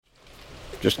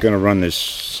Just going to run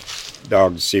this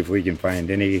dog to see if we can find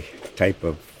any type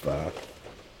of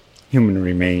human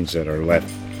remains that are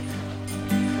left.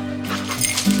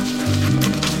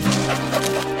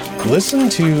 Listen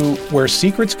to Where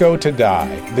Secrets Go to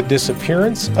Die, The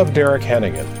Disappearance of Derek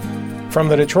Hennigan. From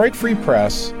the Detroit Free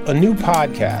Press, a new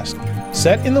podcast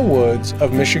set in the woods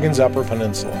of Michigan's Upper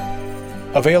Peninsula.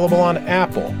 Available on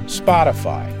Apple,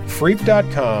 Spotify,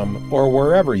 Freep.com, or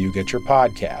wherever you get your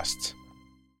podcasts.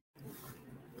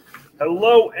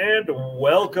 Hello and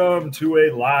welcome to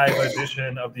a live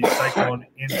edition of the Cyclone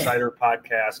Insider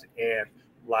Podcast and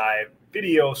live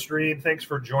video stream. Thanks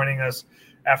for joining us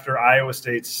after Iowa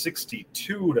State's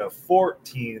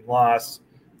 62-14 loss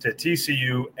to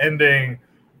TCU, ending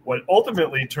what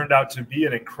ultimately turned out to be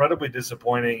an incredibly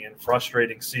disappointing and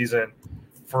frustrating season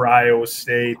for Iowa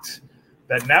State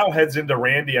that now heads into,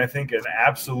 Randy, I think an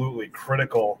absolutely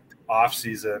critical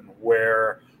offseason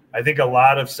where I think a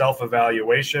lot of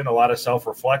self-evaluation, a lot of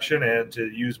self-reflection, and to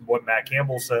use what Matt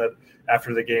Campbell said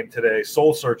after the game today,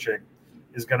 soul-searching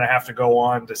is going to have to go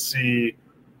on to see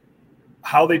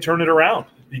how they turn it around.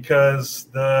 Because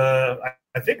I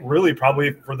think really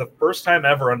probably for the first time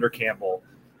ever under Campbell,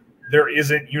 there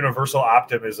isn't universal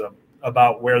optimism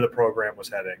about where the program was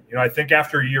heading. You know, I think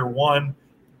after year one,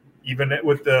 even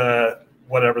with the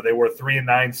whatever they were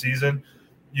 3-9 season,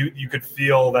 you could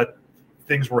feel that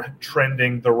things were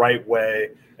trending the right way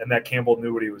and that Campbell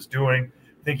knew what he was doing.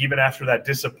 I think even after that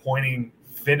disappointing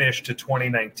finish to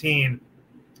 2019,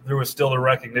 there was still a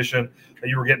recognition that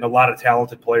you were getting a lot of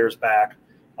talented players back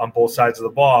on both sides of the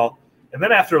ball. And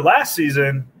then after last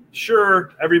season,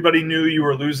 sure, everybody knew you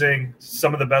were losing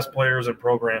some of the best players in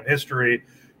program history,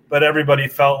 but everybody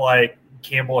felt like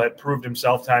Campbell had proved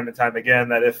himself time and time again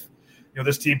that if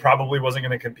this team probably wasn't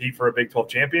going to compete for a Big 12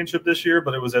 championship this year,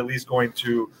 but it was at least going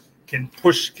to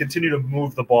continue to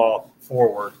move the ball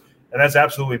forward. And that's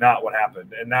absolutely not what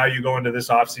happened. And now you go into this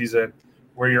offseason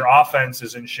where your offense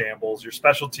is in shambles, your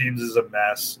special teams is a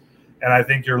mess. And I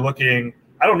think you're looking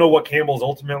 – I don't know what Campbell's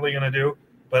ultimately going to do,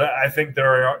 but I think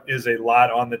there is a lot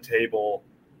on the table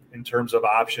in terms of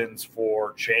options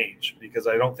for change, because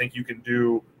I don't think you can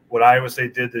do what Iowa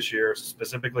State did this year,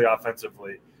 specifically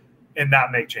offensively, and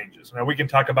not make changes. Now, we can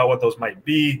talk about what those might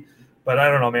be, but I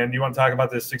don't know, man. Do you want to talk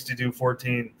about this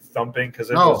 62-14 thumping? Because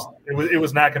it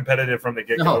was not competitive from the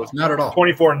get-go. No, it was not at all.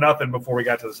 24-0 before we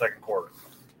got to the second quarter.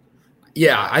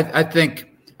 Yeah, I think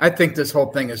this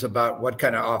whole thing is about what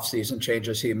kind of offseason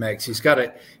changes he makes. He's got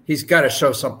to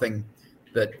show something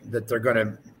that they're going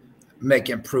to make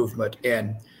improvement.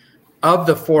 And of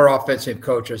the 4 offensive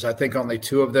coaches, I think only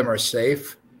 2 of them are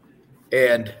safe.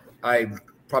 And I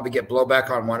probably get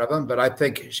blowback on one of them, but I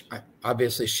think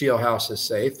obviously Shieldhouse is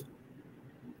safe.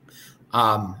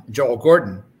 Joel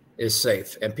Gordon is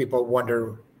safe. And people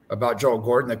wonder about Joel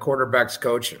Gordon. The quarterback's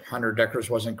coach, Hunter Dekkers,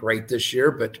 wasn't great this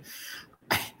year, but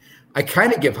I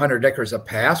kind of give Hunter Dekkers a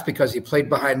pass because he played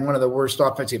behind one of the worst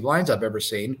offensive lines I've ever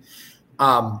seen.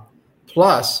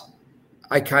 Plus,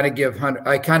 I kind of give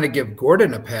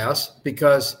Gordon a pass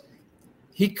because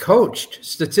he coached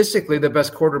statistically the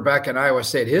best quarterback in Iowa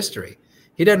State history.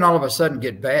 He didn't all of a sudden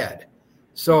get bad.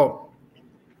 So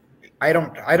I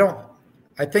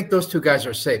think those 2 guys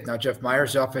are safe. Now, Jeff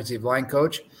Myers, the offensive line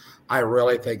coach, I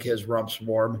really think his rump's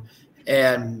warm.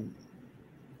 And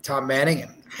Tom Manning,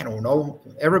 I don't know.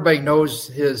 Everybody knows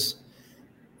him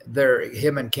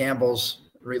and Campbell's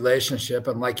relationship.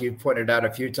 And like you pointed out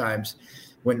a few times,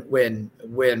 when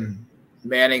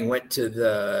Manning went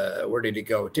to where did he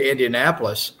go? To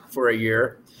Indianapolis for a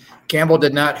year, Campbell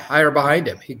did not hire behind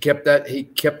him. He kept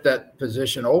that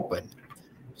position open.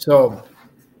 So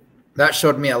that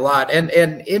showed me a lot. And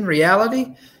in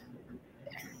reality,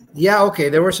 yeah, okay,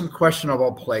 there were some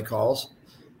questionable play calls.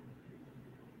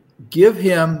 Give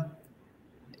him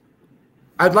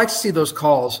 – I'd like to see those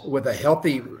calls with a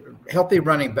healthy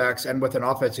running backs and with an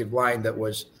offensive line that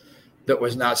was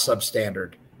not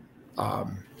substandard,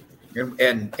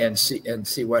 and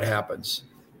see what happens.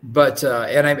 But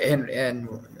and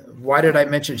why did I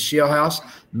mention Shieldhouse?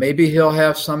 Maybe he'll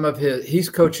have some of he's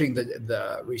coaching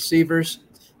the receivers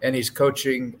and he's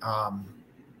coaching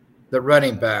the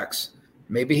running backs.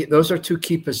 Maybe those are 2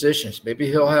 key positions. Maybe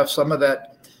he'll have some of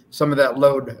that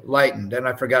load lightened. And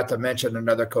I forgot to mention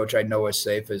another coach I know is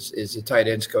safe is the tight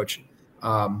ends coach,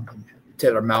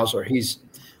 Taylor Mauser.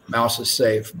 Mouse is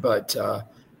safe, but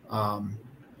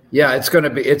yeah, it's going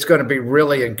to be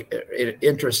really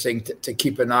interesting to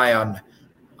keep an eye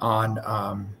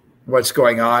on what's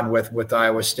going on with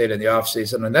Iowa State in the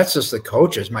offseason. And that's just the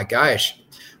coaches. My gosh,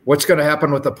 what's going to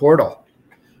happen with the portal?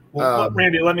 Well,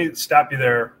 Randy, let me stop you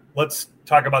there. Let's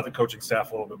talk about the coaching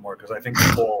staff a little bit more, because I think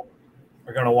people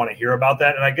are going to want to hear about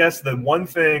that. And I guess the one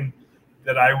thing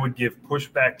that I would give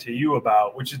pushback to you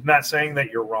about, which is not saying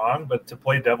that you're wrong, but to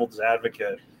play devil's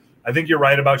advocate, I think you're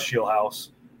right about Shieldhouse.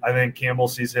 I think Campbell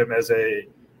sees him as a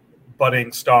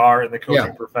budding star in the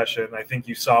coaching profession. I think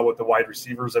you saw what the wide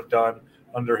receivers have done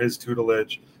under his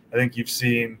tutelage. I think you've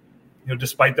seen,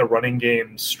 despite the running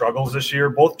game struggles this year,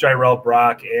 both Jirel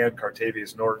Brock and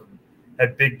Cartavius Norton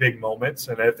had big moments.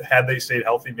 And had they stayed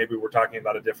healthy, maybe we're talking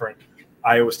about a different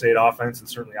Iowa State offense and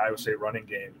certainly Iowa State running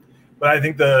game. But I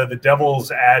think the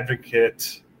devil's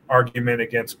advocate argument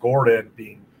against Gordon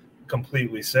being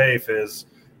completely safe is,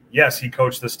 yes, he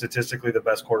coached statistically the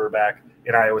best quarterback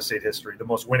in Iowa State history, the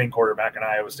most winning quarterback in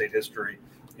Iowa State history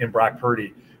in Brock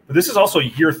Purdy. But this is also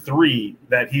year 3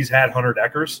 that he's had Hunter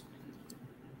Dekkers.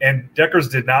 And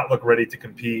Dekkers did not look ready to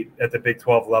compete at the Big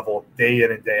 12 level day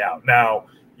in and day out. Now,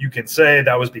 you can say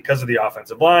that was because of the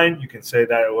offensive line. You can say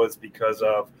that it was because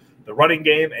of the running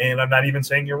game. And I'm not even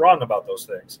saying you're wrong about those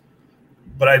things.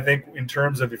 But I think in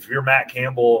terms of if you're Matt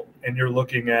Campbell and you're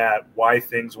looking at why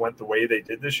things went the way they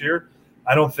did this year,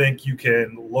 I don't think you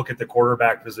can look at the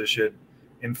quarterback position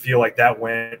and feel like that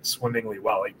went swimmingly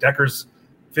well. Like Dekkers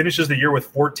finishes the year with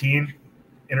 14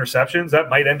 interceptions. That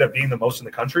might end up being the most in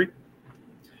the country.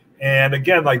 And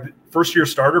again, like first-year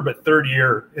starter, but third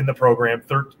year in the program,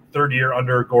 third year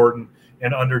under Gordon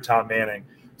and under Tom Manning.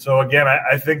 So again,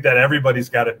 I think that everybody's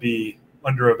got to be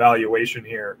under evaluation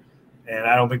here. And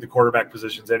I don't think the quarterback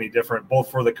position is any different,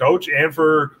 both for the coach and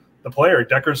for the player.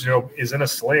 Dekkers, is in a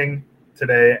sling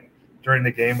today during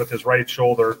the game with his right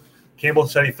shoulder. Campbell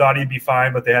said he thought he'd be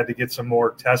fine, but they had to get some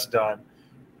more tests done.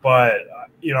 But,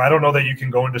 I don't know that you can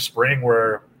go into spring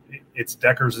where it's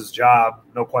Dekkers' job,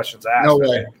 no questions asked. No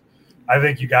way. I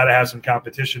think you got to have some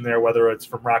competition there, whether it's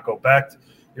from Rocco Becht.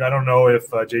 I don't know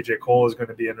if J.J. Cole is going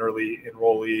to be an early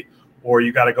enrollee, or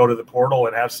you got to go to the portal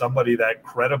and have somebody that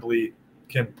credibly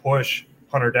can push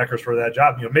Hunter Dekkers for that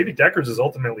job. Maybe Dekkers is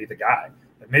ultimately the guy.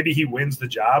 Maybe he wins the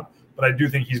job, but I do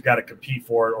think he's got to compete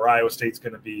for it, or Iowa State's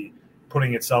going to be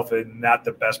putting itself in not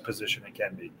the best position it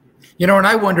can be. And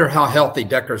I wonder how healthy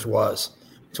Dekkers was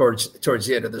towards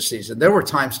the end of the season. There were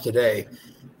times today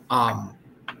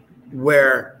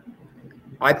where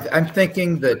I'm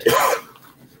thinking that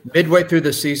midway through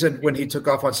the season, when he took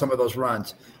off on some of those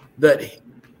runs, that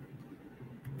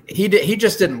he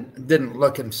just didn't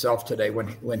look himself today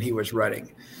when he was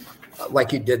running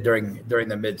like he did during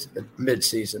the mid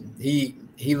season.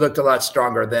 He looked a lot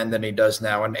stronger then than he does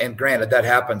now. And granted, that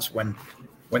happens when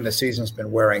the season's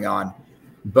been wearing on.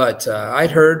 But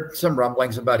I'd heard some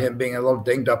rumblings about him being a little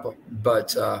dinged up,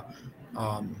 but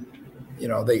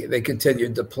they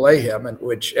continued to play him, and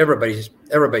which everybody's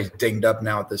dinged up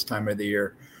now at this time of the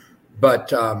year.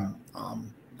 But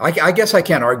I guess I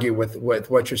can't argue with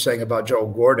what you're saying about Joe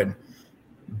Gordon,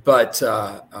 but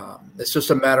it's just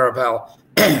a matter of how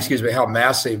how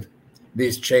massive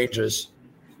these changes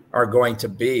are going to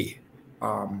be.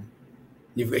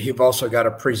 You've also got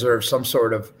to preserve some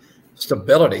sort of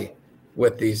stability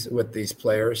with these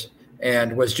players.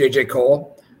 And was J.J.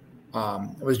 Cole,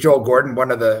 was Joel Gordon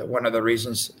one of the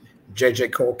reasons J.J.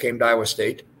 Cole came to Iowa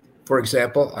State, for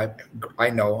example? I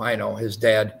know his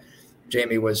dad,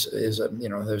 Jamie, there's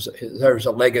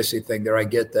a legacy thing there. I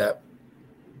get that.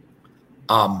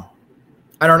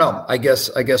 I don't know. I guess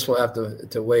we'll have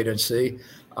to wait and see.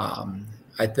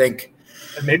 I think,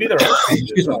 and maybe there are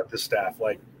changes on the staff.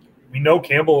 Like, we know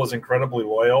Campbell is incredibly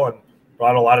loyal and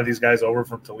brought a lot of these guys over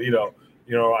from Toledo.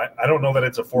 I don't know that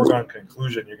it's a foregone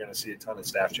conclusion you're going to see a ton of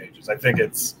staff changes. I think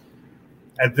it's,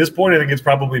 at this point, I think it's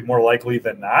probably more likely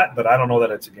than not, but I don't know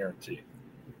that it's a guarantee.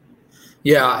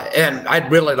 Yeah, and I'd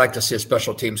really like to see a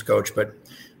special teams coach, but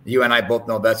you and I both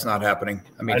know that's not happening.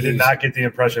 I mean, I did not get the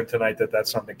impression tonight that that's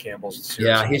something Campbell's.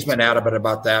 Yeah, he's been adamant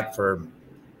about that for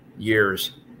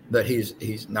years, that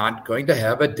he's not going to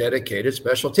have a dedicated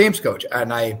special teams coach,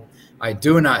 and I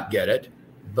do not get it,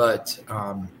 but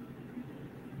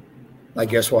I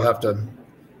guess we'll have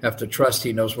to trust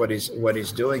he knows what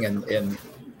he's doing in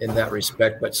that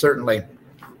respect. But certainly,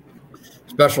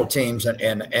 special teams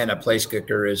and a place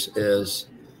kicker is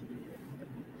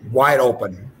wide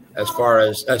open as far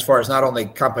as not only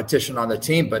competition on the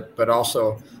team but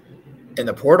also in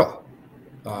the portal,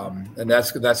 and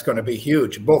that's going to be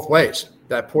huge both ways.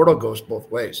 That portal goes both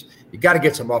ways. You got to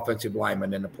get some offensive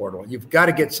linemen in the portal. You've got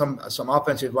to get some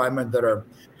offensive linemen that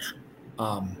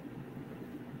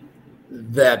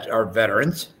are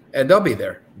veterans, and they'll be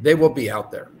there. They will be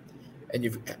out there.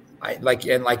 And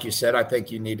like you said, I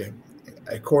think you need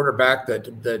a quarterback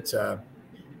that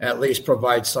at least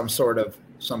provides some sort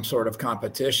of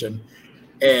competition,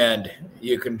 and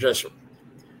you can just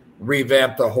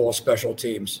revamp the whole special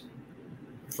teams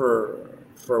for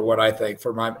for what I think,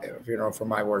 for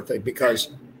my worth,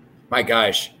 because my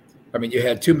gosh, I mean, you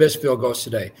had 2 missed field goals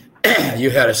today. You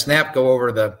had a snap go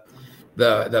over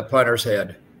the punter's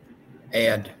head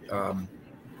and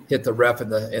hit the ref in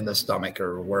the stomach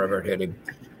or wherever it hit him.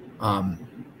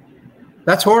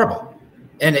 That's horrible,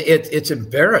 and it's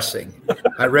embarrassing.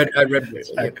 I read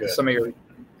some of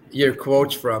your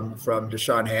quotes from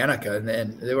Deshaun Hanukkah,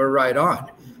 and they were right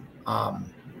on.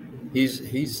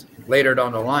 He's later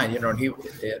down the line, and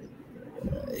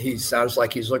he sounds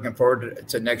like he's looking forward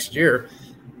to next year,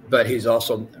 but he's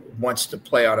also wants to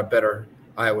play on a better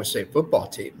Iowa State football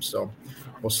team. So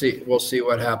we'll see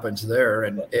what happens there.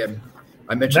 And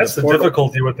I mentioned that's the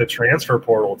difficulty with the transfer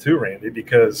portal too, Randy,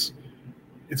 because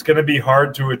it's going to be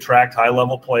hard to attract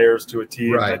high-level players to a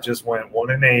team that just went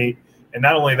 1-8. And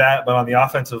not only that, but on the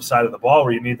offensive side of the ball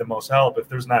where you need the most help, if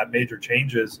there's not major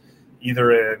changes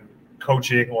either in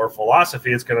coaching or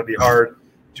philosophy, it's going to be hard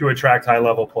to attract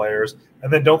high-level players.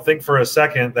 And then don't think for a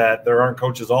second that there aren't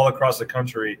coaches all across the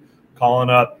country calling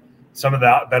up some of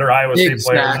the better Iowa State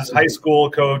players, high school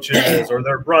coaches or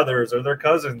their brothers or their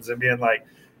cousins, and being like,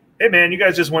 hey, man, you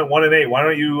guys just went 1-8. Why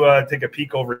don't you take a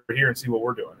peek over here and see what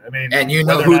we're doing? I mean, and you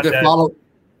know who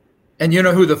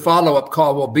the follow-up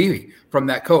call will be from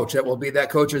that coach. That will be that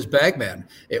coach's bagman.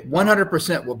 It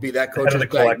 100% will be that coach's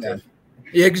bagman.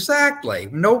 Exactly,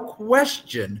 no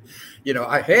question.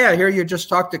 I hear you just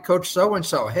talked to Coach so and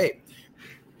so. Hey,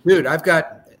 dude, I've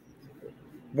got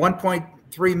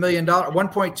 $1.3 million,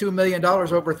 $1.2 million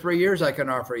over 3 years I can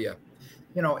offer you.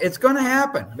 It's going to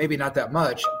happen. Maybe not that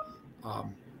much.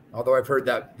 Although I've heard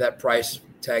that price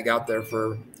tag out there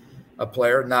for a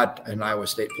player, not an Iowa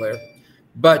State player,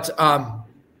 but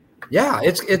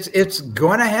it's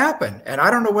going to happen. And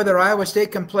I don't know whether Iowa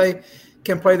State can play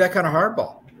that kind of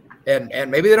hardball,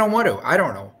 and maybe they don't want to. I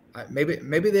don't know.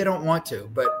 Maybe they don't want to.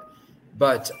 But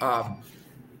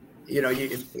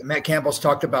Matt Campbell's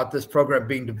talked about this program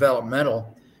being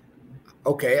developmental.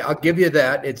 Okay, I'll give you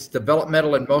that. It's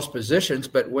developmental in most positions.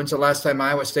 But when's the last time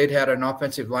Iowa State had an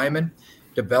offensive lineman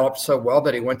developed so well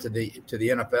that he went to the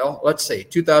NFL? Let's see,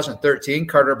 2013,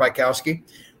 Carter Bykowski.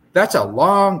 That's a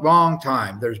long, long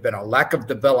time. There's been a lack of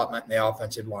development in the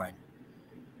offensive line.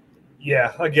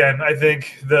 Yeah, again, I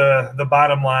think the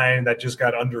bottom line that just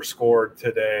got underscored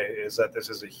today is that this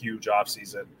is a huge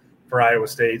offseason for Iowa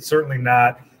State. Certainly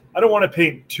not. I don't want to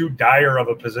paint too dire of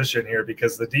a position here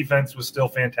because the defense was still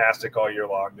fantastic all year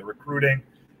long. The recruiting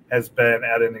has been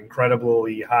at an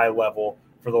incredibly high level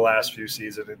for the last few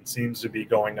seasons and seems to be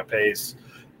going apace.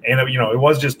 And, it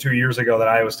was just 2 years ago that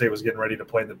Iowa State was getting ready to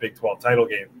play in the Big 12 title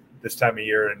game this time of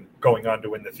year and going on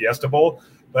to win the Fiesta Bowl.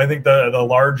 But I think the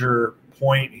larger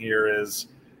point here is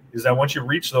that once you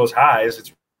reach those highs,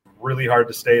 it's really hard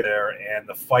to stay there. And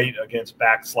the fight against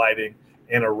backsliding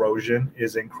and erosion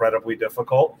is incredibly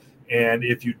difficult. And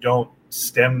if you don't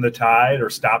stem the tide or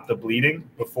stop the bleeding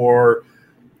before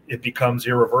it becomes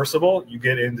irreversible, you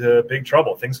get into big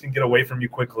trouble. Things can get away from you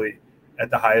quickly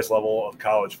at the highest level of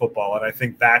college football. And I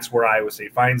think that's where Iowa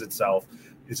State finds itself,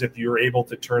 is if you're able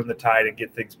to turn the tide and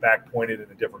get things back pointed in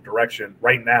a different direction.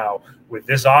 Right now, with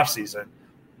this offseason,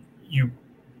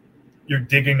 you're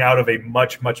digging out of a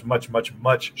much, much, much, much,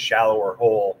 much shallower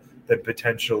hole than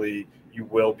potentially you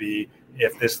will be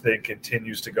if this thing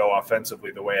continues to go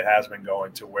offensively the way it has been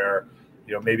going, to where,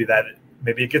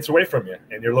 maybe it gets away from you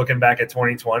and you're looking back at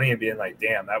 2020 and being like,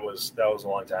 damn, that was a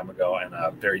long time ago and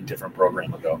a very different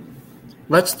program ago.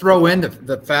 Let's throw in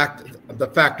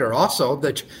the factor also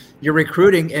that you're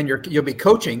recruiting and you'll be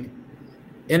coaching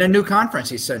in a new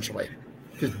conference essentially.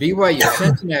 Because BYU,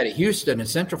 Cincinnati, Houston, and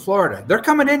Central Florida, they're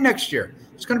coming in next year.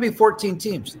 It's going to be 14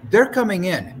 teams. They're coming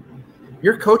in.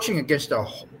 You're coaching against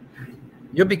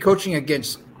you'll be coaching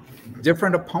against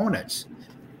different opponents.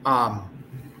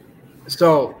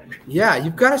 So yeah,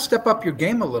 you've got to step up your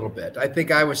game a little bit. I think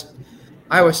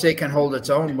Iowa State can hold its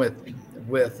own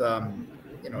with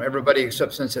everybody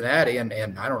except Cincinnati, and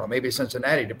I don't know, maybe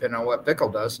Cincinnati, depending on what Pickle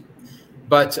does.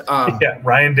 But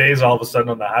Ryan Day's all of a sudden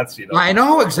on the hot seat. I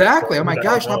know, exactly. Oh my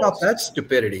gosh, how about that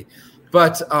stupidity?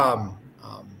 But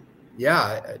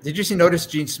did you notice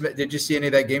Gene Smith? Did you see any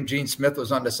of that game? Gene Smith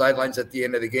was on the sidelines at the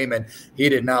end of the game, and he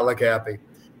did not look happy.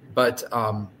 But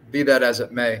be that as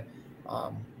it may,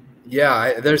 I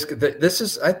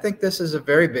think this is a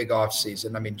very big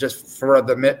offseason. I mean, just for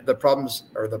the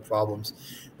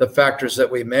factors that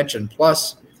we mentioned,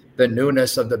 plus the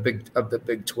newness of the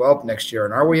Big 12 next year.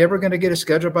 And are we ever going to get a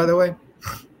schedule, by the way?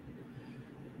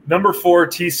 Number 4,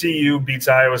 TCU beats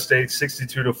Iowa State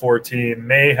 62-14.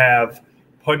 May have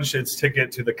punched its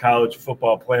ticket to the college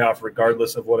football playoff,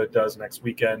 regardless of what it does next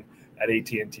weekend at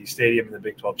AT&T Stadium in the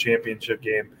Big 12 championship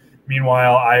game.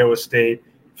 Meanwhile, Iowa State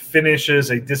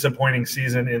finishes a disappointing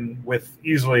season with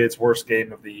easily its worst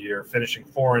game of the year, finishing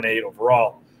 4-8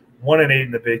 overall, 1-8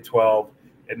 in the Big 12,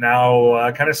 and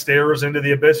now kind of stares into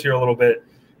the abyss here a little bit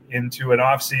into an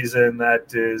offseason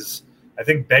that is, I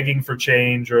think, begging for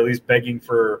change, or at least begging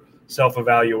for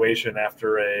self-evaluation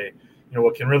after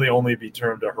what can really only be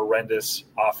termed a horrendous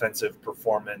offensive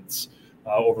performance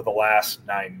over the last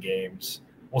 9 games.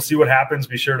 We'll see what happens.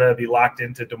 Be sure to be locked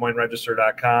into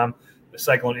DesMoinesRegister.com, the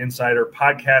Cyclone Insider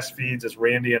podcast feeds, as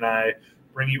Randy and I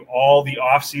bring you all the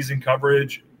offseason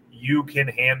coverage you can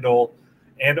handle.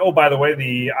 And, oh, by the way,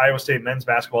 the Iowa State men's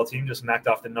basketball team just knocked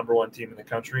off the number 1 team in the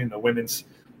country, and the women's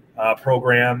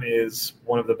program is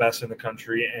one of the best in the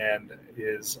country and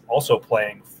is also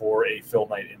playing for a Phil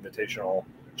Knight Invitational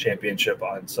Championship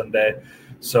on Sunday.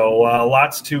 So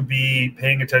lots to be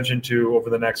paying attention to over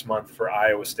the next month for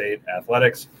Iowa State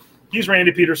athletics. He's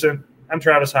Randy Peterson. I'm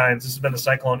Travis Hines. This has been the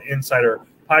Cyclone Insider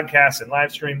podcast and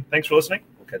live stream. Thanks for listening.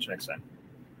 We'll catch you next time.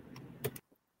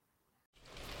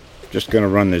 Just going to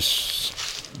run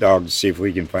this dog to see if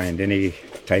we can find any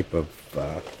type of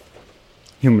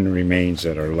human remains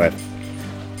that are left.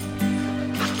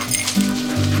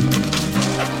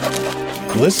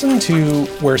 Listen to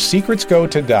Where Secrets Go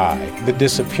to Die, The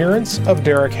Disappearance of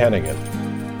Derek Hennigan.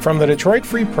 From the Detroit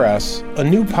Free Press, a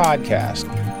new podcast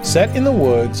set in the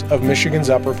woods of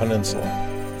Michigan's Upper Peninsula.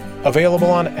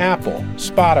 Available on Apple,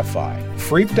 Spotify,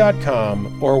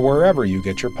 Freep.com, or wherever you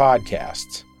get your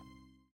podcasts.